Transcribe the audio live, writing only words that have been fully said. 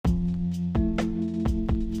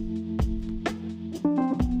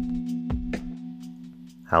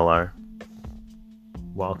Hello.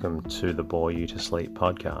 Welcome to the Bore You to Sleep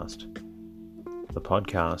podcast. The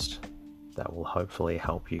podcast that will hopefully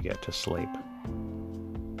help you get to sleep.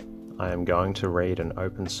 I am going to read an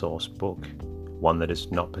open source book, one that is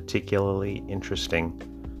not particularly interesting,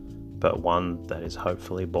 but one that is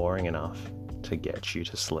hopefully boring enough to get you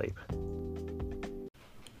to sleep.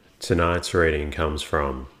 Tonight's reading comes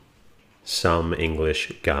from Some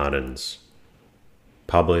English Gardens.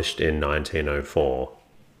 Published in 1904,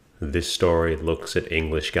 this story looks at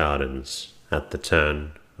English gardens at the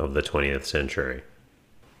turn of the 20th century.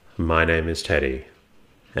 My name is Teddy,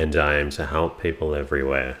 and I aim to help people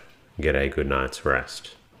everywhere get a good night's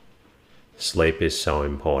rest. Sleep is so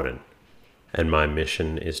important, and my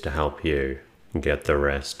mission is to help you get the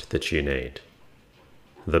rest that you need.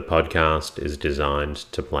 The podcast is designed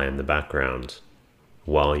to play in the background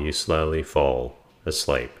while you slowly fall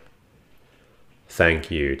asleep.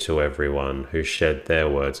 Thank you to everyone who shared their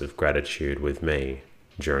words of gratitude with me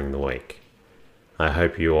during the week. I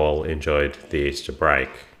hope you all enjoyed the Easter break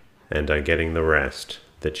and are getting the rest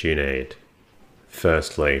that you need.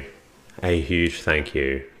 Firstly, a huge thank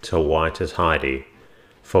you to White as Heidi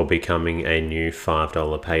for becoming a new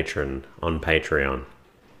 $5 patron on Patreon.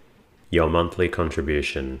 Your monthly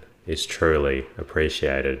contribution is truly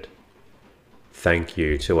appreciated. Thank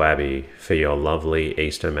you to Abby for your lovely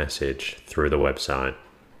Easter message through the website.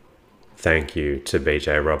 Thank you to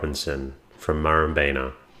BJ Robinson from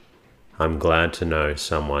Murrumbeena. I'm glad to know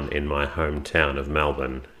someone in my hometown of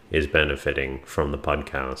Melbourne is benefiting from the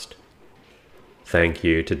podcast. Thank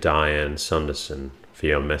you to Diane Saunderson for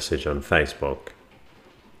your message on Facebook.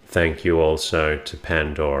 Thank you also to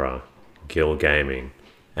Pandora, Gil Gaming,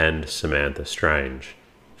 and Samantha Strange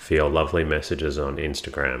for your lovely messages on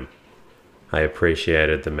Instagram. I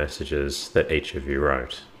appreciated the messages that each of you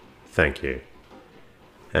wrote. Thank you.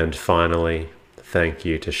 And finally, thank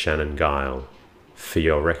you to Shannon Guile for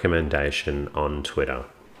your recommendation on Twitter.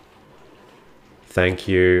 Thank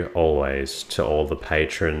you always to all the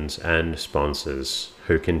patrons and sponsors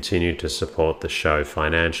who continue to support the show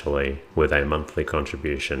financially with a monthly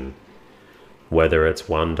contribution. Whether it's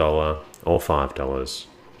 $1 or $5,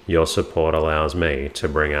 your support allows me to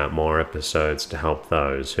bring out more episodes to help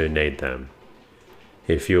those who need them.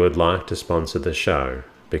 If you would like to sponsor the show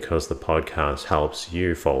because the podcast helps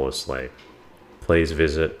you fall asleep, please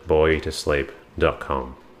visit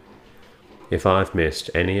boreyoutosleep.com. If I've missed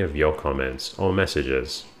any of your comments or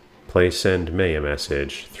messages, please send me a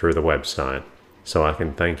message through the website so I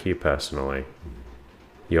can thank you personally.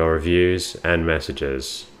 Your reviews and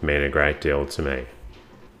messages mean a great deal to me.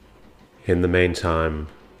 In the meantime,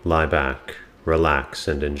 lie back, relax,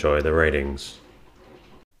 and enjoy the readings.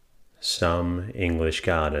 Some English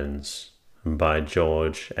Gardens by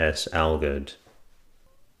George S. Algard.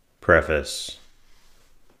 Preface.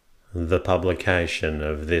 The publication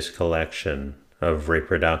of this collection of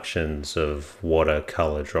reproductions of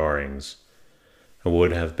watercolor drawings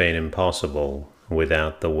would have been impossible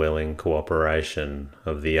without the willing cooperation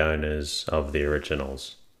of the owners of the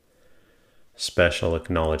originals. Special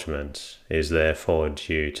acknowledgement is therefore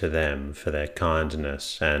due to them for their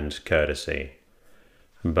kindness and courtesy,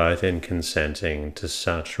 both in consenting to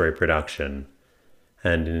such reproduction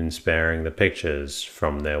and in sparing the pictures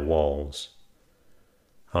from their walls.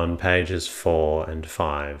 On pages 4 and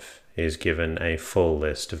 5 is given a full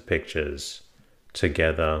list of pictures,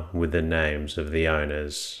 together with the names of the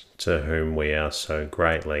owners to whom we are so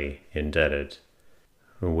greatly indebted.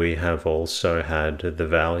 We have also had the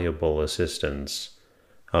valuable assistance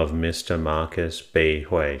of Mr. Marcus B.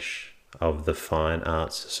 Huish of the Fine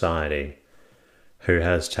Arts Society, who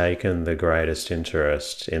has taken the greatest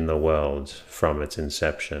interest in the world from its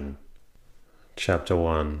inception. Chapter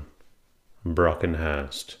 1.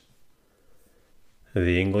 Brockenhurst.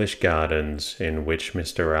 The English gardens in which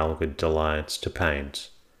Mr. Algard delights to paint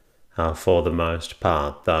are for the most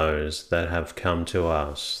part those that have come to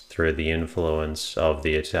us through the influence of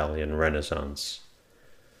the Italian Renaissance,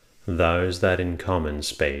 those that in common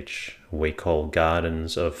speech we call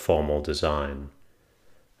gardens of formal design.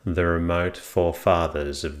 The remote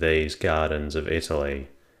forefathers of these gardens of Italy,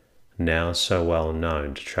 now so well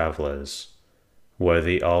known to travellers, were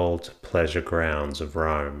the old pleasure grounds of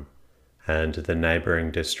Rome and the neighbouring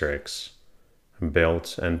districts,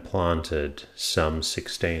 built and planted some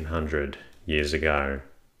 1600 years ago.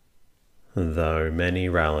 Though many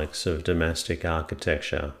relics of domestic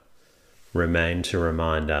architecture remain to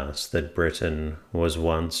remind us that Britain was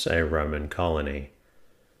once a Roman colony,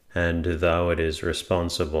 and though it is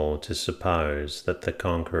responsible to suppose that the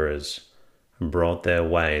conquerors brought their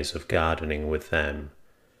ways of gardening with them,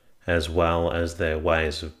 as well as their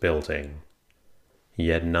ways of building,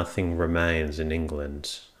 Yet nothing remains in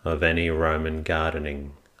England of any Roman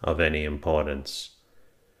gardening of any importance,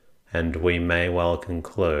 and we may well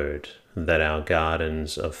conclude that our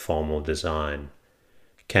gardens of formal design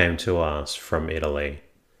came to us from Italy,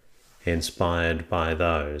 inspired by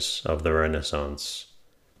those of the Renaissance,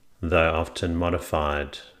 though often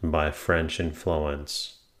modified by French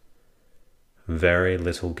influence. Very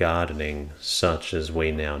little gardening, such as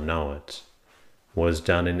we now know it, was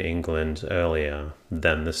done in England earlier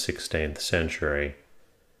than the 16th century.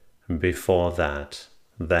 Before that,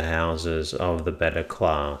 the houses of the better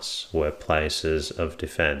class were places of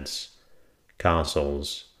defence,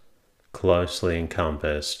 castles, closely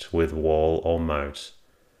encompassed with wall or moat,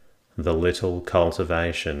 the little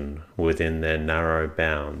cultivation within their narrow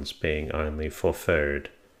bounds being only for food,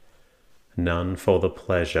 none for the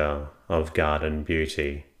pleasure of garden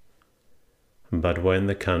beauty. But when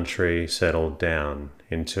the country settled down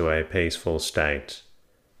into a peaceful state,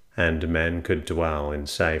 and men could dwell in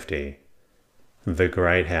safety, the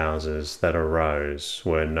great houses that arose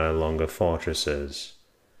were no longer fortresses,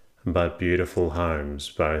 but beautiful homes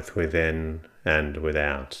both within and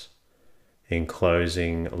without,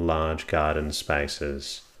 enclosing large garden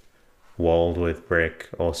spaces, walled with brick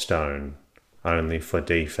or stone, only for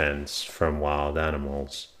defence from wild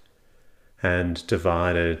animals, and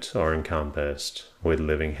divided or encompassed with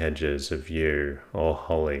living hedges of yew or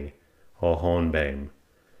holly or hornbeam,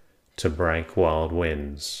 to break wild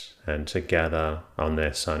winds and to gather on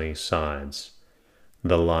their sunny sides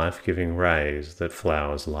the life-giving rays that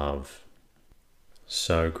flowers love.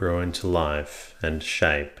 So grew into life and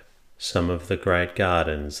shape some of the great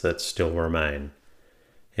gardens that still remain,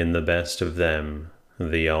 in the best of them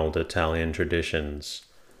the old Italian traditions,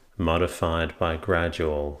 modified by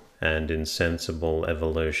gradual and insensible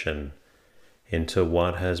evolution into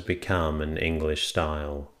what has become an English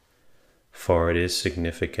style. For it is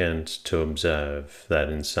significant to observe that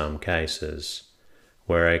in some cases,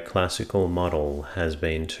 where a classical model has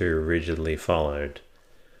been too rigidly followed,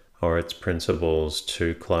 or its principles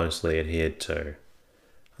too closely adhered to,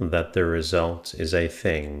 that the result is a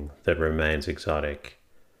thing that remains exotic,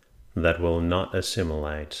 that will not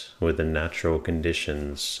assimilate with the natural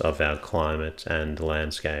conditions of our climate and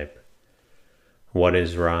landscape. What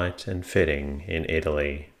is right and fitting in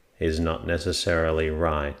Italy is not necessarily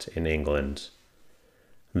right in England.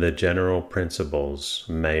 The general principles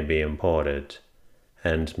may be imported,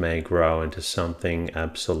 and may grow into something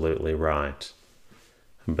absolutely right,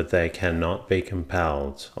 but they cannot be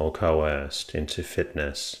compelled or coerced into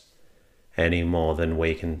fitness, any more than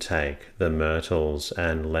we can take the myrtles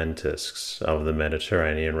and lentisks of the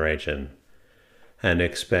Mediterranean region and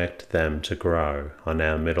expect them to grow on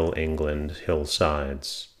our Middle England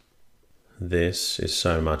hillsides. This is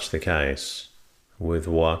so much the case with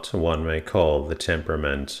what one may call the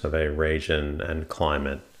temperament of a region and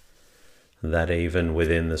climate, that even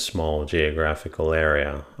within the small geographical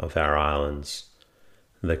area of our islands,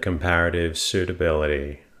 the comparative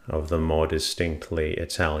suitability of the more distinctly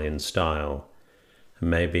Italian style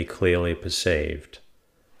may be clearly perceived,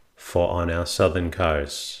 for on our southern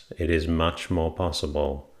coasts it is much more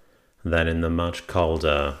possible than in the much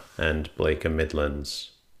colder and bleaker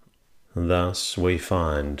Midlands. Thus we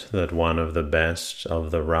find that one of the best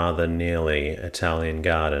of the rather nearly Italian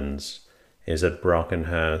gardens is at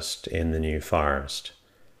Brockenhurst in the New Forest,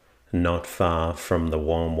 not far from the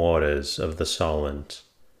warm waters of the Solent.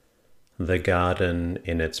 The garden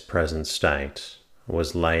in its present state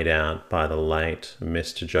was laid out by the late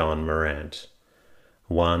Mr. John Morant,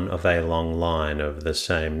 one of a long line of the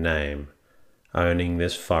same name, owning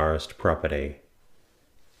this forest property.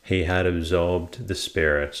 He had absorbed the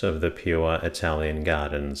spirit of the pure Italian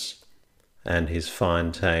gardens, and his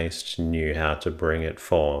fine taste knew how to bring it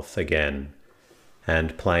forth again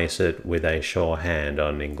and place it with a sure hand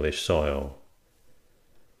on English soil.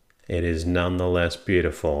 It is none the less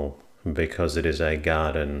beautiful because it is a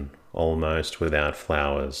garden almost without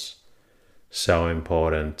flowers. So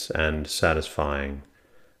important and satisfying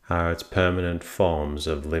are its permanent forms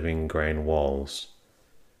of living green walls,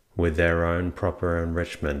 with their own proper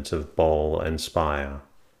enrichment of bole and spire,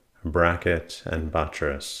 bracket and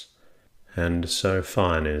buttress, and so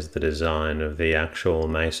fine is the design of the actual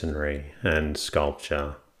masonry and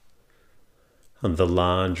sculpture. The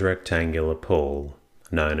large rectangular pool,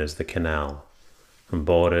 known as the canal,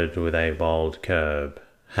 bordered with a bold curb,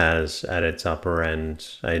 has at its upper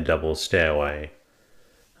end a double stairway.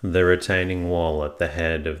 The retaining wall at the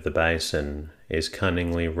head of the basin is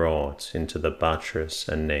cunningly wrought into the buttress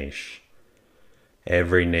and niche.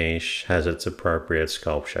 Every niche has its appropriate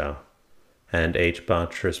sculpture, and each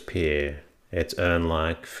buttress pier its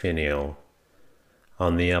urn-like finial.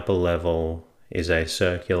 On the upper level is a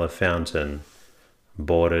circular fountain,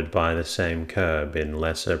 bordered by the same curb in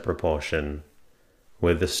lesser proportion,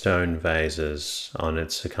 with the stone vases on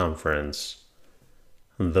its circumference.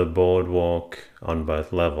 The boardwalk on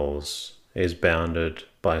both levels is bounded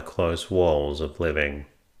by close walls of living.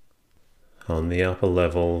 On the upper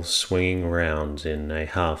level, swinging round in a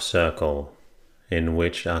half circle, in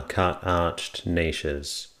which are cut arched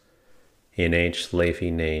niches. In each leafy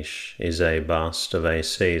niche is a bust of a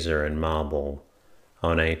Caesar in marble,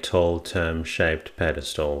 on a tall term-shaped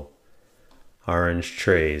pedestal. Orange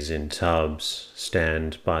trees in tubs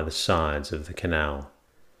stand by the sides of the canal.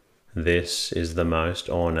 This is the most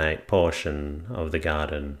ornate portion of the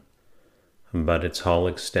garden, but its whole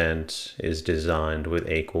extent is designed with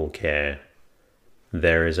equal care.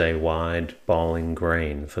 There is a wide bowling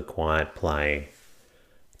green for quiet play,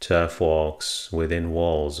 turf walks within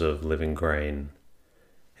walls of living green.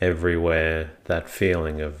 Everywhere that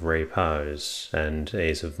feeling of repose and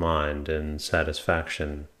ease of mind and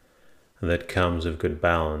satisfaction that comes of good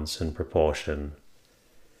balance and proportion.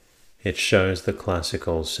 It shows the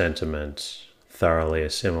classical sentiment thoroughly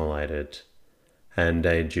assimilated, and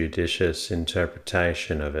a judicious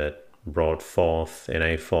interpretation of it brought forth in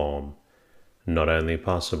a form not only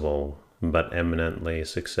possible, but eminently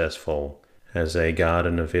successful, as a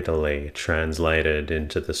garden of Italy translated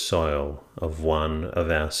into the soil of one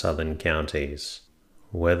of our southern counties.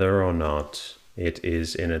 Whether or not it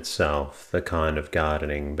is in itself the kind of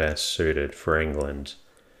gardening best suited for England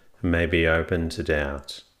may be open to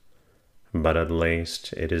doubt, but at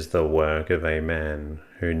least it is the work of a man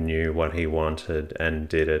who knew what he wanted and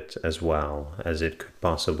did it as well as it could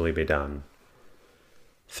possibly be done.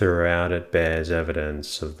 Throughout it bears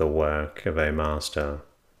evidence of the work of a master.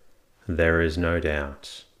 There is no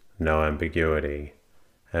doubt, no ambiguity,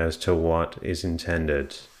 as to what is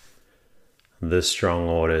intended. The strong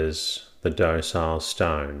orders, the docile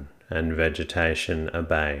stone and vegetation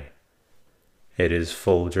obey. It is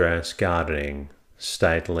full-dress gardening,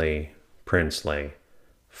 stately, princely,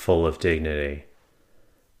 full of dignity,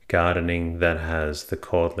 gardening that has the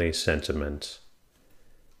courtly sentiment.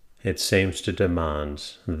 It seems to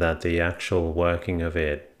demand that the actual working of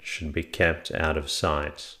it should be kept out of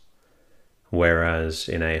sight, whereas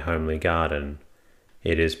in a homely garden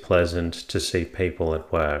it is pleasant to see people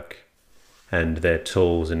at work, and their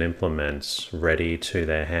tools and implements ready to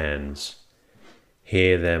their hands.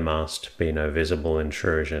 Here there must be no visible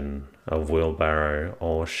intrusion of wheelbarrow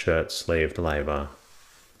or shirt-sleeved labour.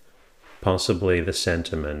 Possibly the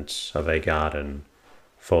sentiment of a garden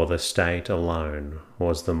for the state alone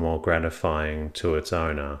was the more gratifying to its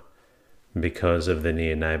owner, because of the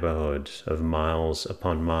near neighbourhood of miles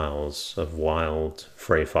upon miles of wild,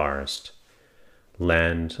 free forest,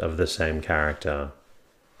 land of the same character,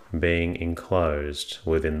 being enclosed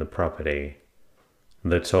within the property,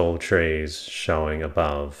 the tall trees showing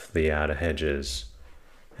above the outer hedges,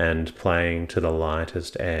 and playing to the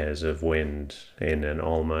lightest airs of wind in an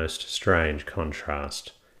almost strange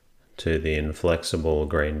contrast to the inflexible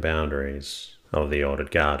green boundaries of the ordered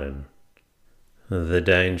garden. The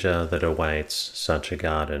danger that awaits such a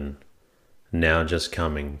garden, now just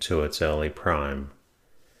coming to its early prime,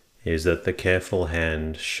 is that the careful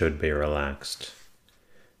hand should be relaxed.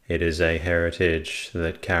 It is a heritage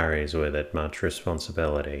that carries with it much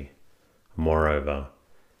responsibility. Moreover,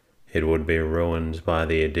 it would be ruined by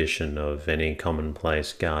the addition of any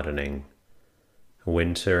commonplace gardening.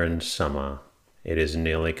 Winter and summer, it is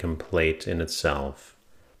nearly complete in itself.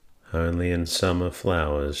 Only in summer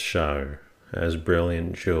flowers show as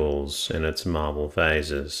brilliant jewels in its marble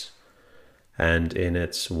vases, and in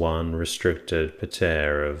its one restricted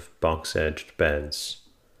parterre of box-edged beds.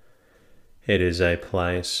 It is a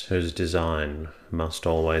place whose design must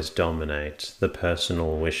always dominate the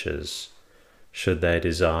personal wishes, should they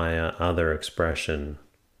desire other expression,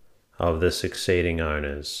 of the succeeding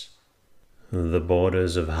owners. The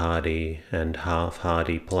borders of hardy and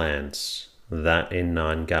half-hardy plants that in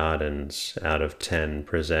 9 gardens out of 10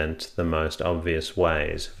 present the most obvious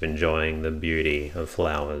ways of enjoying the beauty of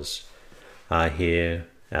flowers are here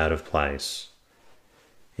out of place.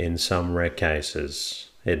 In some rare cases,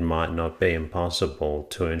 it might not be impossible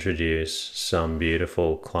to introduce some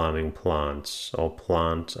beautiful climbing plants or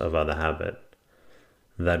plant of other habit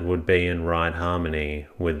that would be in right harmony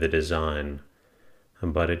with the design,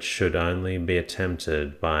 but it should only be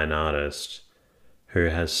attempted by an artist who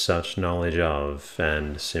has such knowledge of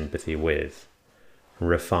and sympathy with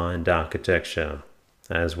refined architecture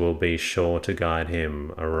as will be sure to guide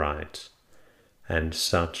him aright, and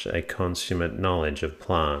such a consummate knowledge of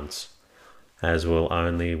plants as will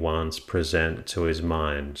only once present to his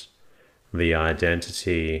mind the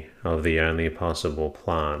identity of the only possible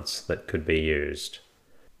plants that could be used.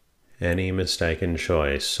 Any mistaken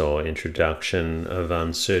choice or introduction of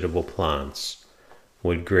unsuitable plants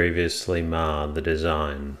would grievously mar the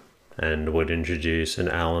design and would introduce an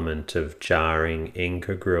element of jarring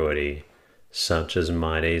incongruity such as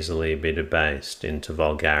might easily be debased into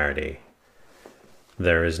vulgarity.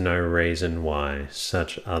 There is no reason why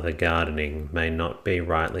such other gardening may not be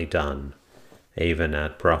rightly done, even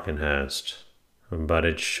at Brockenhurst, but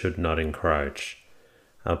it should not encroach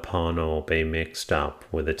upon or be mixed up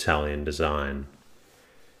with Italian design.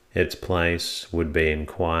 Its place would be in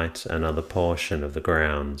quite another portion of the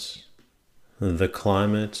grounds. The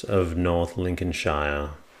climate of North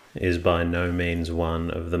Lincolnshire is by no means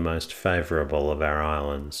one of the most favourable of our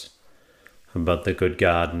islands, but the good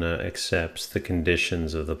gardener accepts the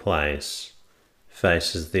conditions of the place,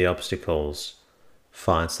 faces the obstacles,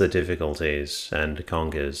 fights the difficulties, and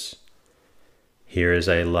conquers. Here is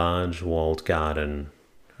a large walled garden,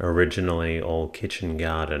 originally all kitchen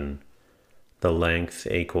garden, the length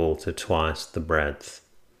equal to twice the breadth,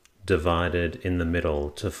 divided in the middle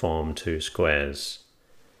to form 2 squares.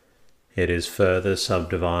 It is further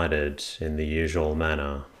subdivided in the usual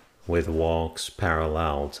manner, with walks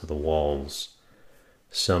parallel to the walls,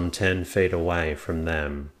 some 10 feet away from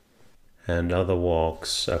them, and other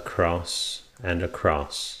walks across and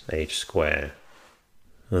across each square.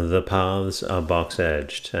 The paths are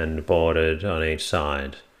box-edged and bordered on each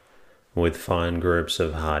side, with fine groups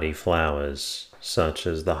of hardy flowers, such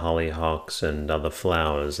as the hollyhocks and other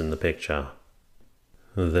flowers in the picture.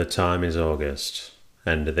 The time is August,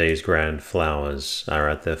 and these grand flowers are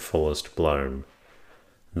at their fullest bloom.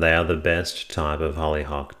 They are the best type of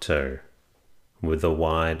hollyhock too, with the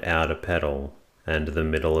wide outer petal and the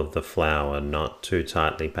middle of the flower not too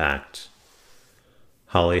tightly packed.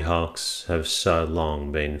 Hollyhocks have so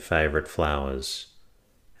long been favourite flowers,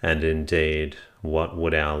 and indeed what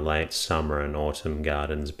would our late summer and autumn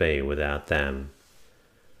gardens be without them,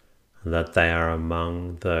 that they are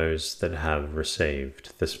among those that have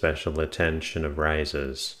received the special attention of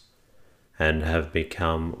raisers, and have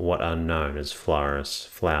become what are known as florists'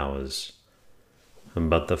 flowers.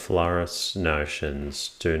 But the florists'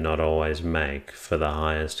 notions do not always make for the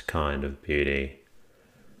highest kind of beauty.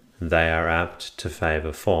 They are apt to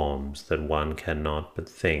favour forms that one cannot but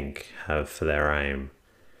think have for their aim,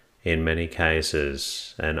 in many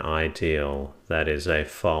cases, an ideal that is a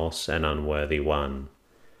false and unworthy one.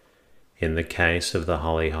 In the case of the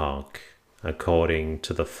hollyhock, according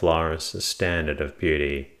to the florist's standard of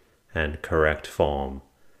beauty and correct form,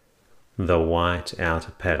 the white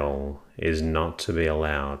outer petal is not to be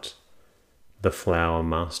allowed. The flower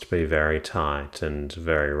must be very tight and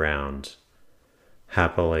very round.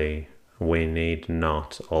 Happily, we need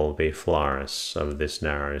not all be florists of this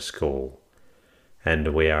narrow school,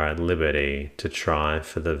 and we are at liberty to try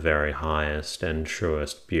for the very highest and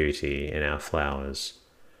truest beauty in our flowers,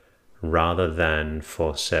 rather than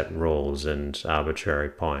for set rules and arbitrary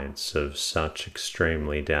points of such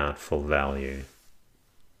extremely doubtful value.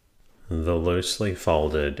 The loosely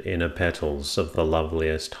folded inner petals of the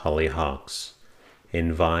loveliest hollyhocks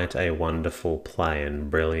invite a wonderful play and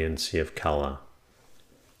brilliancy of colour.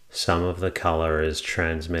 Some of the colour is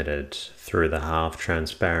transmitted through the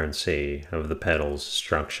half-transparency of the petal's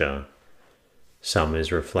structure. Some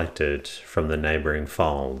is reflected from the neighbouring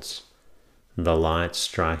folds, the light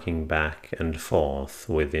striking back and forth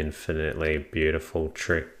with infinitely beautiful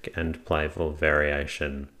trick and playful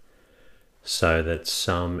variation, so that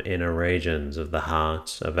some inner regions of the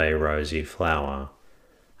heart of a rosy flower,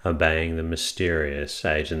 obeying the mysterious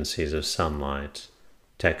agencies of sunlight,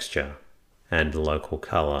 texture, and local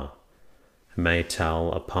colour, may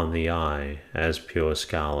tell upon the eye as pure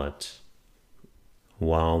scarlet,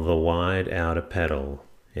 while the wide outer petal,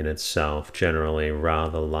 in itself generally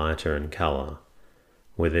rather lighter in colour,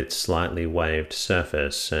 with its slightly waved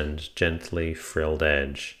surface and gently frilled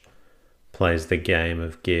edge, plays the game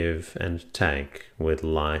of give and take with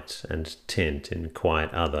light and tint in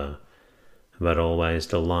quite other, but always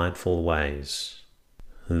delightful ways.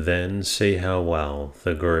 Then see how well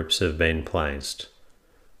the groups have been placed,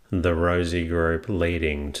 the rosy group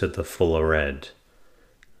leading to the fuller red,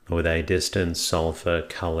 with a distant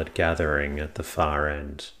sulphur-coloured gathering at the far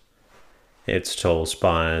end, its tall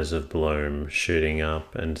spires of bloom shooting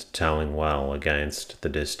up and telling well against the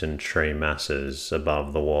distant tree masses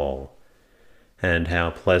above the wall, and how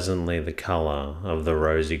pleasantly the colour of the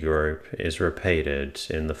rosy group is repeated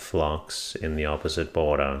in the phlox in the opposite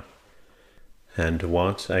border. And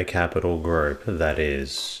what a capital group that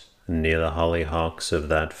is, near the hollyhocks of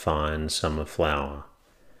that fine summer flower,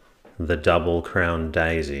 the double-crowned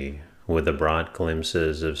daisy, with the bright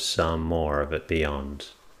glimpses of some more of it beyond.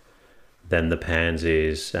 Then the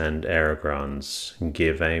pansies and erigrons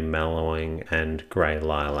give a mellowing and grey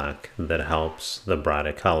lilac that helps the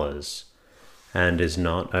brighter colours, and is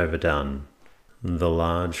not overdone. The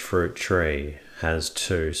large fruit tree has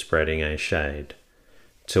two spreading a shade,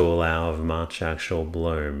 to allow of much actual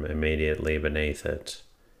bloom immediately beneath it,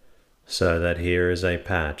 so that here is a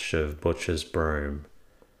patch of butcher's broom,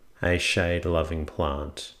 a shade-loving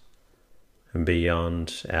plant.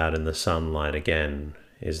 Beyond, out in the sunlight again,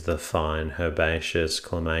 is the fine herbaceous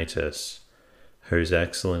clematis, whose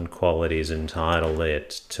excellent qualities entitle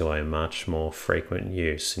it to a much more frequent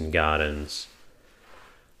use in gardens.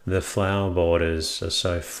 The flower borders are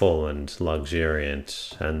so full and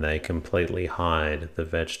luxuriant, and they completely hide the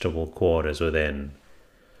vegetable quarters within,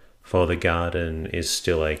 for the garden is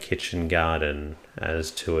still a kitchen garden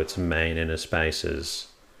as to its main inner spaces.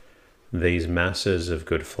 These masses of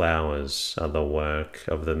good flowers are the work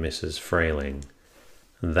of the Misses Freeling.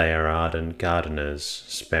 They are ardent gardeners,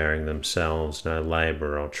 sparing themselves no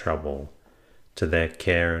labour or trouble, to their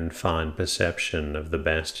care and fine perception of the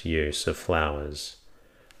best use of flowers.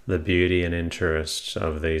 The beauty and interest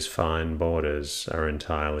of these fine borders are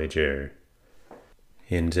entirely due.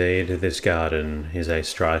 Indeed, this garden is a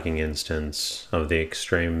striking instance of the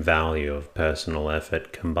extreme value of personal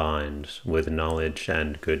effort combined with knowledge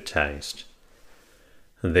and good taste.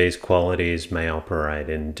 These qualities may operate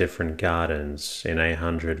in different gardens in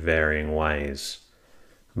 100 varying ways,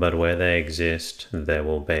 but where they exist, there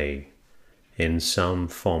will be, in some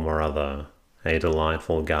form or other, a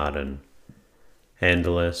delightful garden.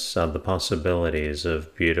 Endless are the possibilities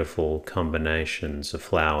of beautiful combinations of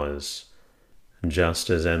flowers,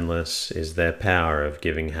 just as endless is their power of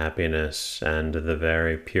giving happiness and the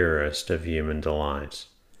very purest of human delight.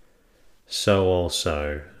 So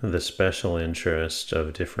also the special interest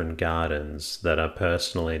of different gardens that are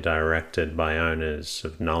personally directed by owners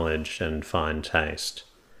of knowledge and fine taste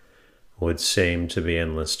would seem to be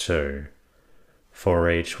endless too, for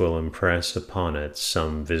each will impress upon it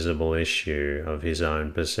some visible issue of his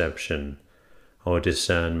own perception or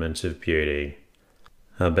discernment of beauty.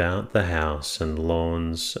 About the house and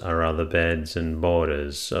lawns are other beds and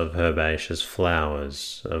borders of herbaceous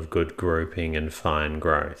flowers of good grouping and fine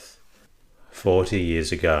growth. 40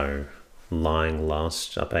 years ago, lying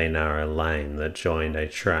lost up a narrow lane that joined a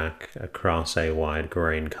track across a wide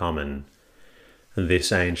green common,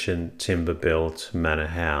 this ancient timber-built manor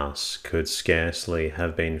house could scarcely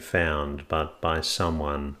have been found but by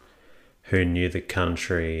someone who knew the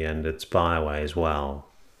country and its byways well.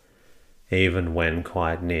 Even when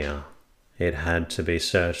quite near, it had to be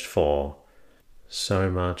searched for, so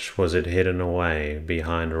much was it hidden away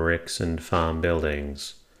behind ricks and farm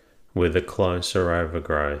buildings, with a closer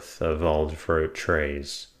overgrowth of old fruit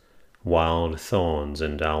trees, wild thorns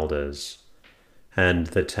and alders, and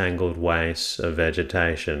the tangled wastes of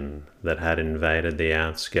vegetation that had invaded the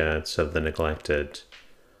outskirts of the neglected,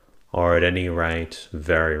 or at any rate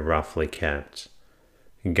very roughly kept,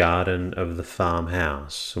 garden of the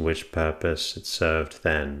farmhouse, which purpose it served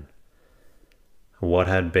then. What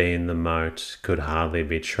had been the moat could hardly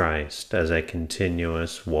be traced as a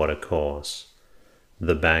continuous watercourse.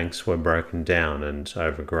 The banks were broken down and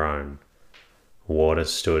overgrown. Water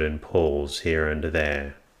stood in pools here and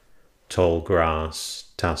there. Tall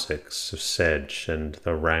grass, tussocks of sedge, and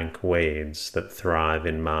the rank weeds that thrive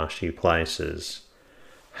in marshy places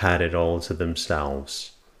had it all to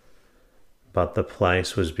themselves. But the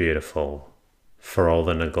place was beautiful, for all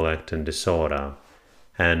the neglect and disorder,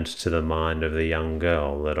 and to the mind of the young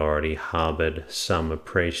girl that already harboured some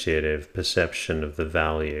appreciative perception of the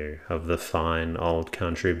value of the fine old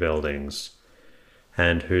country buildings,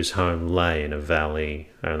 and whose home lay in a valley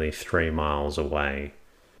only 3 miles away.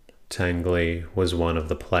 Tangley was one of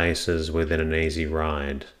the places within an easy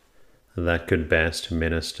ride that could best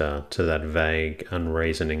minister to that vague,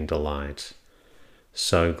 unreasoning delight,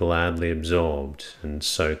 so gladly absorbed and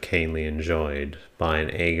so keenly enjoyed by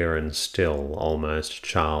an eager and still almost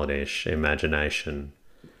childish imagination.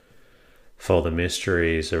 For the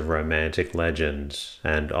mysteries of romantic legend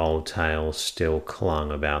and old tales still clung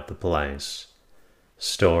about the place,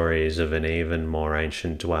 stories of an even more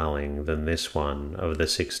ancient dwelling than this one of the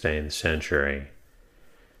 16th century.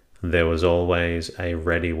 There was always a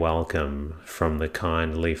ready welcome from the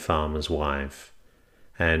kindly farmer's wife,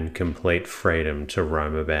 and complete freedom to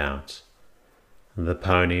roam about. The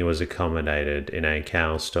pony was accommodated in a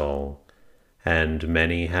cow stall, and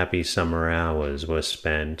many happy summer hours were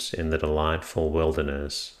spent in the delightful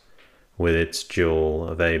wilderness, with its jewel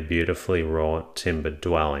of a beautifully wrought timbered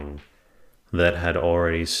dwelling that had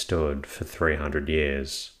already stood for 300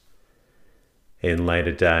 years. In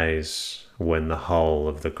later days, when the whole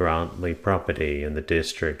of the Grantley property in the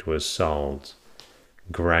district was sold,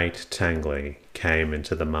 Great Tangley came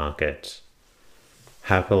into the market.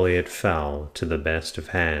 Happily it fell to the best of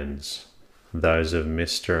hands, those of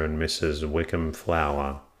Mr. and Mrs. Wickham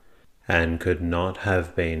Flower, and could not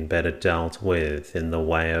have been better dealt with in the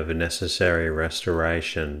way of necessary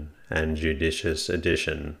restoration and judicious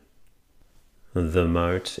addition. The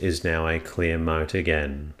moat is now a clear moat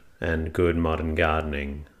again, and good modern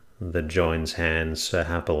gardening, that joins hands so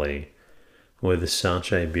happily with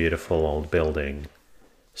such a beautiful old building,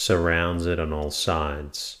 surrounds it on all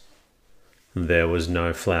sides. There was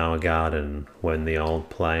no flower garden when the old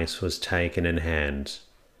place was taken in hand,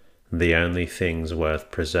 the only things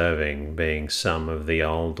worth preserving being some of the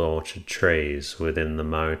old orchard trees within the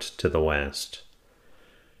moat to the west.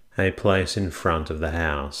 A place in front of the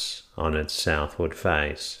house, on its southward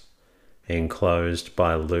face, enclosed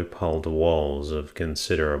by loopholed walls of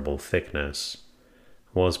considerable thickness,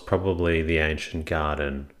 was probably the ancient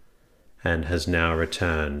garden, and has now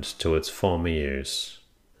returned to its former use.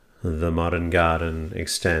 The modern garden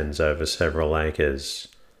extends over several acres,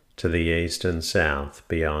 to the east and south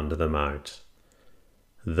beyond the moat.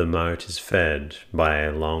 The moat is fed by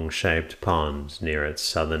a long-shaped pond near its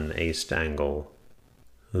southern east angle.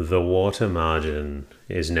 The water margin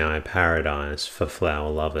is now a paradise for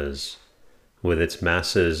flower lovers, with its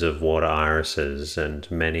masses of water irises and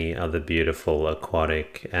many other beautiful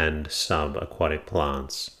aquatic and subaquatic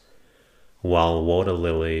plants, while water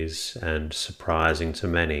lilies and, surprising to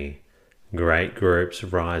many, great groups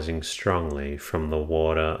rising strongly from the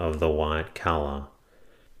water of the white colour,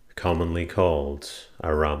 commonly called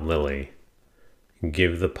a rum lily,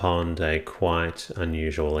 give the pond a quite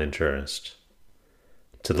unusual interest.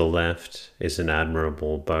 To the left is an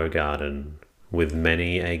admirable bow garden, with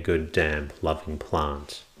many a good damp loving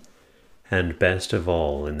plant, and best of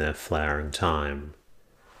all in their flowering time,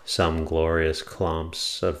 some glorious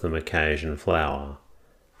clumps of the Macassian flower,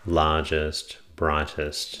 largest,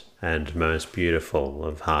 brightest, and most beautiful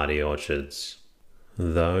of hardy orchards.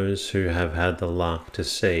 Those who have had the luck to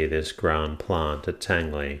see this grand plant at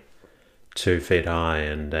Tangley, 2 feet high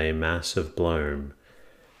and a mass of bloom,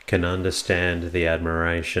 can understand the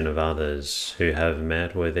admiration of others who have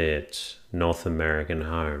met with it North American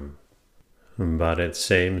home. But it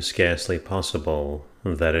seems scarcely possible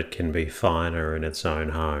that it can be finer in its own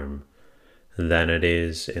home than it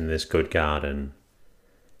is in this good garden.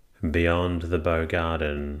 Beyond the bow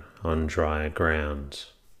garden, on drier ground,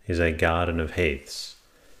 is a garden of heaths,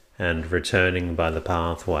 and returning by the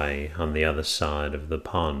pathway on the other side of the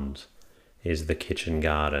pond is the kitchen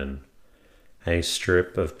garden, a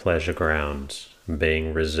strip of pleasure ground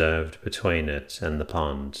being reserved between it and the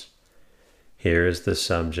pond. Here is the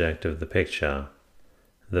subject of the picture.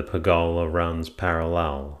 The pergola runs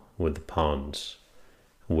parallel with the pond,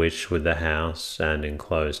 which with the house and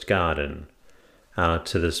enclosed garden are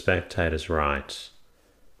to the spectator's right.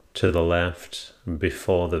 To the left,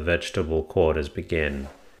 before the vegetable quarters begin,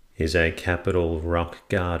 is a capital rock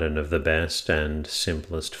garden of the best and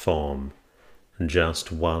simplest form,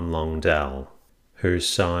 just one long dell, whose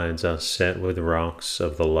sides are set with rocks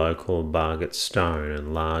of the local Bargate stone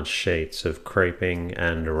and large sheets of creeping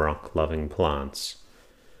and rock-loving plants.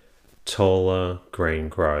 Taller green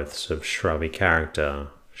growths of shrubby character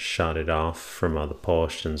shut it off from other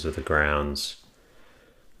portions of the grounds.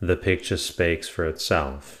 The picture speaks for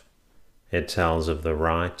itself. It tells of the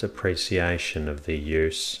right appreciation of the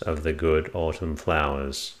use of the good autumn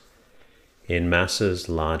flowers, in masses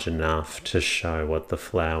large enough to show what the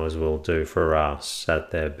flowers will do for us at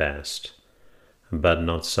their best, but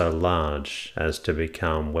not so large as to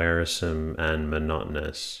become wearisome and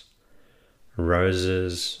monotonous.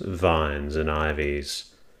 Roses, vines, and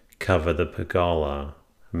ivies cover the pergola,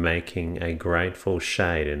 making a grateful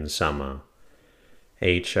shade in summer.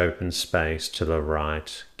 Each open space to the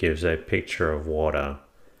right gives a picture of water,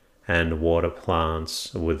 and water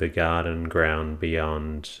plants with the garden ground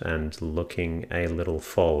beyond and looking a little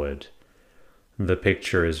forward. The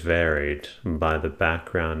picture is varied by the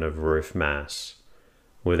background of roof mass,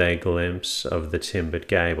 with a glimpse of the timbered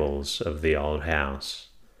gables of the old house.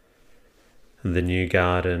 The new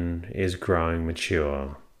garden is growing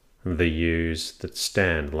mature. The yews that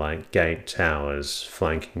stand like gate towers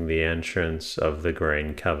flanking the entrance of the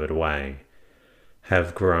green-covered way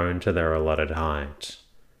have grown to their allotted height,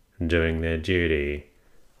 doing their duty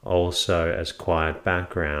also as quiet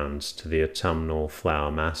backgrounds to the autumnal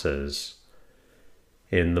flower masses.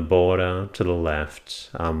 In the border to the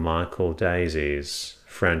left are Michael daisies,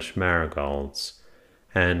 French marigolds,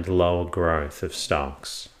 and lower growth of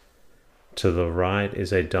stocks. To the right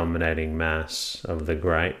is a dominating mass of the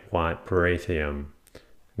great white Proethrium,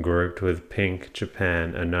 grouped with pink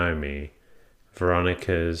Japan anemone,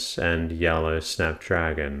 Veronicas, and yellow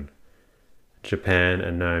snapdragon. Japan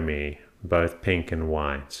anemone, both pink and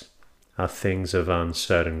white, are things of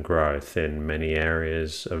uncertain growth in many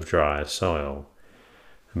areas of drier soil,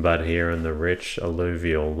 but here in the rich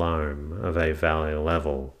alluvial loam of a valley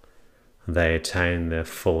level, they attain their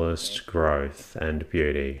fullest growth and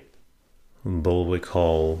beauty. Bulwick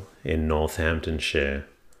Hall in Northamptonshire,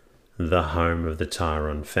 the home of the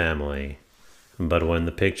Tyrone family, but when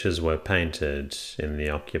the pictures were painted in the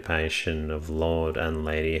occupation of Lord and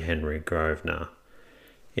Lady Henry Grosvenor,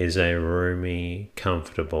 is a roomy,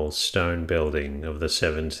 comfortable stone building of the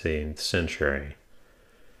 17th century.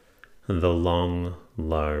 The long,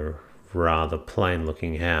 low, rather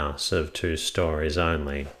plain-looking house of 2 stories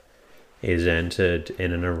only is entered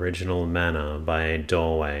in an original manner by a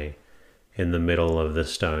doorway in the middle of the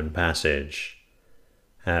stone passage,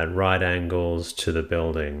 at right angles to the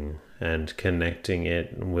building and connecting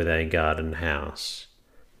it with a garden house.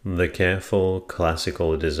 The careful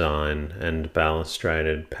classical design and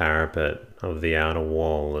balustraded parapet of the outer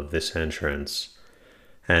wall of this entrance,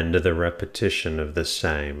 and the repetition of the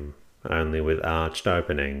same, only with arched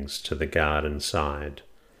openings to the garden side,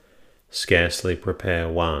 scarcely prepare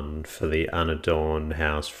one for the unadorned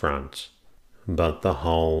house front, but the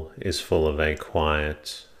whole is full of a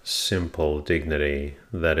quiet, simple dignity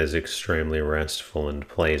that is extremely restful and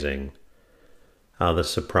pleasing. Other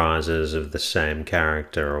surprises of the same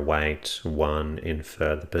character await one in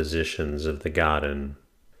further positions of the garden.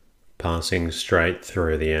 Passing straight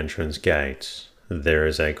through the entrance gate, there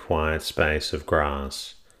is a quiet space of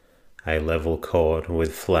grass, a level court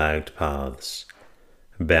with flagged paths,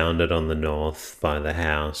 bounded on the north by the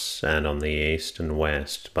house and on the east and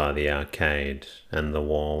west by the arcade and the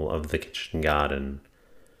wall of the kitchen garden.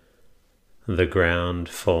 The ground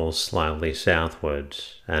falls slightly southward,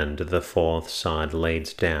 and the 4th side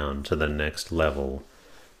leads down to the next level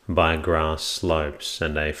by grass slopes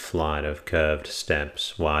and a flight of curved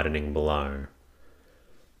steps widening below.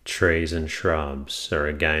 Trees and shrubs are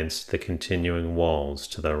against the continuing walls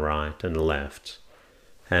to the right and left,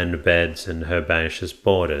 and beds and herbaceous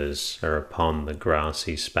borders are upon the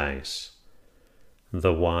grassy space.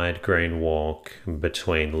 The wide green walk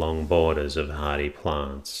between long borders of hardy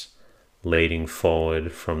plants, leading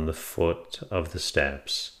forward from the foot of the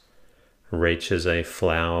steps, reaches a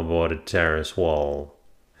flower-bordered terrace wall,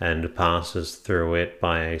 and passes through it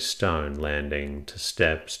by a stone landing to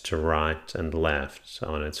steps to right and left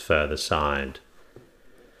on its further side.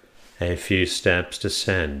 A few steps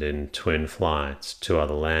descend in twin flights to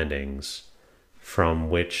other landings, from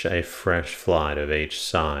which a fresh flight of each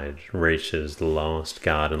side reaches the lowest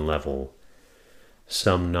garden level,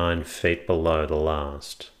 some 9 feet below the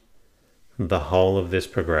last. The whole of this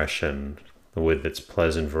progression, with its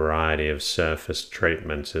pleasant variety of surface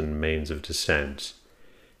treatment and means of descent,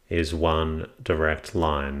 is one direct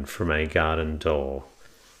line from a garden door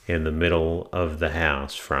in the middle of the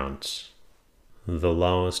house front. The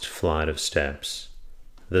lowest flight of steps,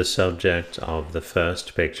 the subject of the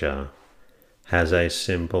first picture, has a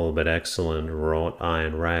simple but excellent wrought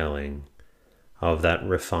iron railing, of that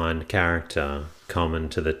refined character common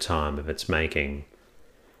to the time of its making.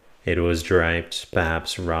 It was draped,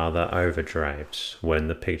 perhaps rather over-draped, when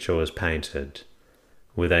the picture was painted,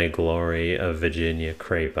 with a glory of Virginia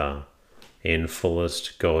creeper, in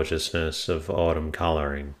fullest gorgeousness of autumn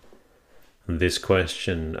colouring. This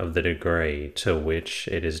question of the degree to which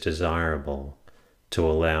it is desirable to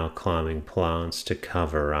allow climbing plants to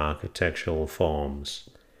cover architectural forms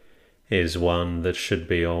is one that should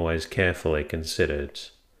be always carefully considered.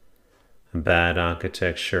 Bad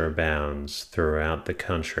architecture abounds throughout the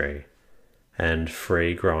country, and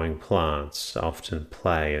free-growing plants often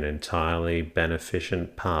play an entirely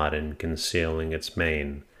beneficent part in concealing its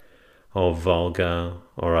mean, or vulgar,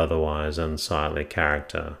 or otherwise unsightly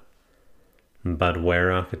character. But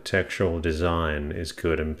where architectural design is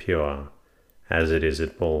good and pure, as it is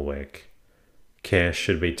at Bulwick, care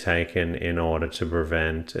should be taken in order to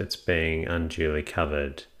prevent its being unduly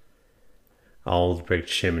covered. Old brick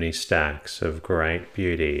chimney stacks of great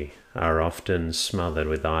beauty are often smothered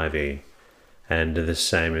with ivy, and the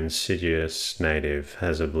same insidious native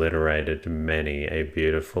has obliterated many a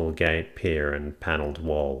beautiful gate pier and panelled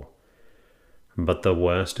wall. But the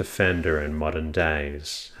worst offender in modern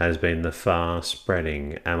days has been the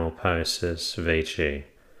far-spreading Amalposis veitchi,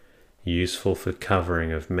 useful for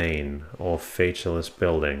covering of mean or featureless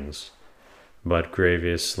buildings, but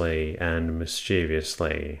grievously and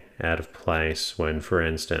mischievously out of place when, for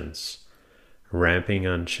instance, ramping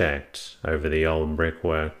unchecked over the old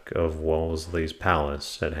brickwork of Wolsey's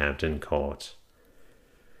palace at Hampton Court.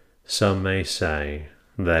 Some may say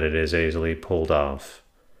that it is easily pulled off,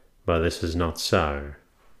 but this is not so,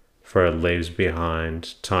 for it leaves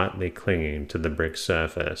behind, tightly clinging to the brick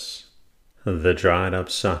surface, the dried-up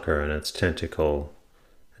sucker and its tentacle,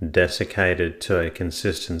 desiccated to a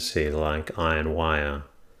consistency like iron wire.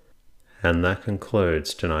 And that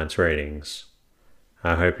concludes tonight's readings.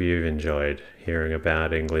 I hope you've enjoyed hearing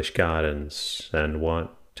about English gardens and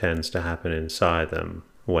what tends to happen inside them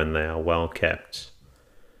when they are well kept.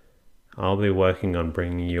 I'll be working on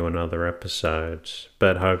bringing you another episode,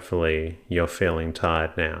 but hopefully you're feeling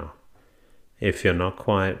tired now. If you're not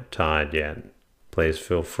quite tired yet, please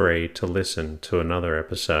feel free to listen to another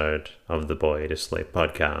episode of the Boy to Sleep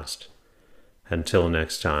podcast. Until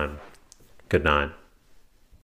next time, good night.